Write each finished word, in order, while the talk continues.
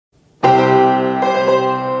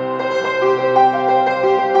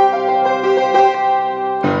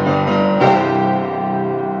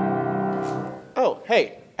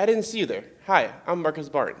didn't see you there. Hi, I'm Marcus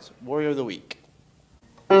Barnes, Warrior of the Week.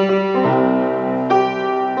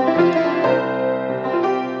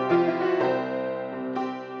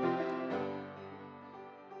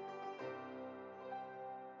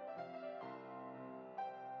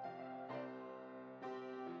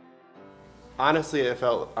 Honestly, it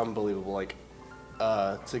felt unbelievable.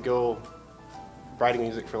 To go writing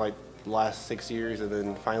music for like the last 6 years and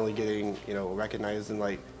then finally getting, recognized, and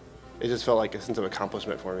it just felt like a sense of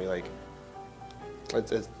accomplishment for me.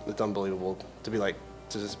 It's unbelievable to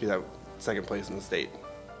just be that second place in the state.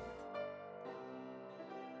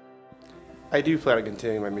 I do plan on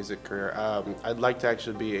continuing my music career. I'd like to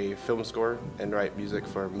actually be a film scorer and write music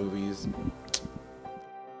for movies.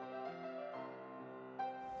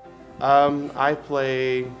 I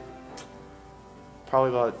play probably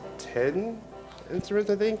about 10 instruments,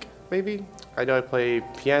 I think, maybe. I know I play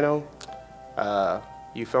piano,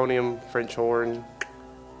 euphonium, French horn,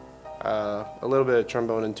 a little bit of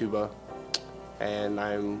trombone and tuba, and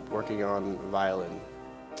I'm working on violin.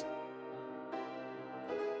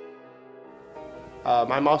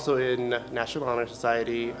 I'm also in National Honor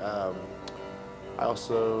Society. I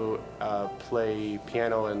also play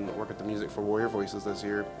piano and work at the music for Warrior Voices this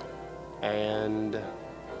year. And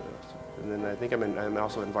then I think I'm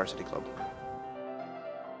also in Varsity Club.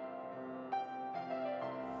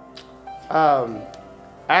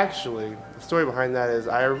 Actually, the story behind that is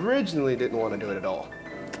I originally didn't want to do it at all.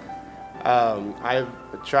 I've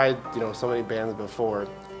tried, so many bands before,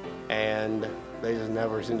 and they just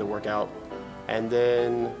never seem to work out. And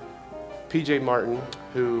then P.J. Martin,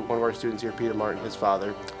 one of our students here, Peter Martin, his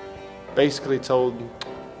father, basically told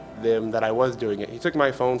them that I was doing it. He took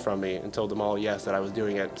my phone from me and told them all yes that I was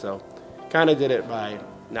doing it, so kind of did it by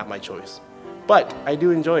not my choice. But I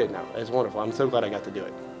do enjoy it now. It's wonderful. I'm so glad I got to do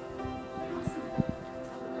it.